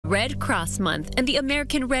Red Cross Month, and the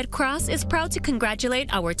American Red Cross is proud to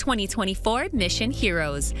congratulate our 2024 Mission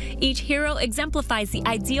Heroes. Each hero exemplifies the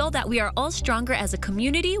ideal that we are all stronger as a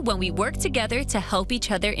community when we work together to help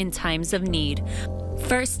each other in times of need.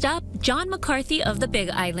 First up, John McCarthy of the Big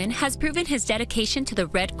Island has proven his dedication to the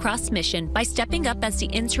Red Cross mission by stepping up as the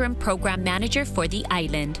interim program manager for the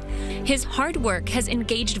island. His hard work has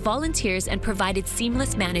engaged volunteers and provided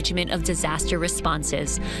seamless management of disaster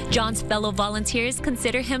responses. John's fellow volunteers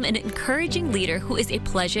consider him an encouraging leader who is a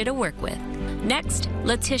pleasure to work with. Next,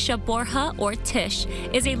 Letitia Borja, or Tish,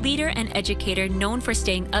 is a leader and educator known for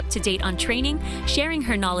staying up to date on training, sharing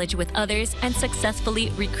her knowledge with others, and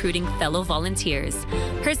successfully recruiting fellow volunteers.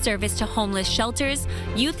 Her service to homeless shelters,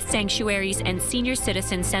 youth sanctuaries, and senior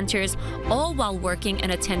citizen centers, all while working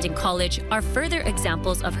and attending college, are further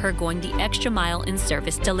examples of her going the extra mile in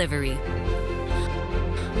service delivery.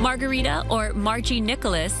 Margarita, or Margie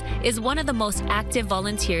Nicholas, is one of the most active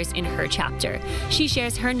volunteers in her chapter. She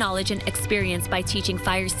shares her knowledge and experience by teaching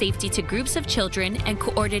fire safety to groups of children and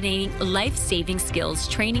coordinating life-saving skills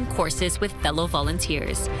training courses with fellow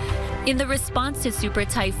volunteers. In the response to Super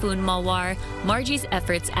Typhoon Mawar, Margie's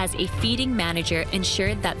efforts as a feeding manager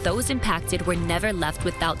ensured that those impacted were never left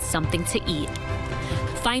without something to eat.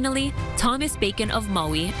 Finally, Thomas Bacon of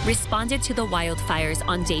Maui responded to the wildfires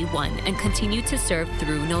on day 1 and continued to serve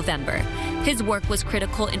through November. His work was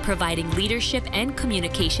critical in providing leadership and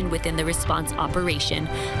communication within the response operation,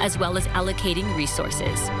 as well as allocating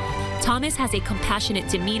resources. Thomas has a compassionate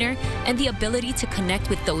demeanor and the ability to connect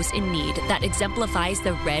with those in need that exemplifies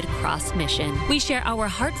the Red Cross mission. We share our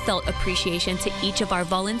heartfelt appreciation to each of our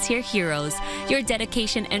volunteer heroes. Your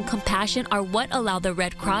dedication and compassion are what allow the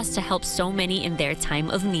Red Cross to help so many in their time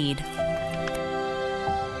of need.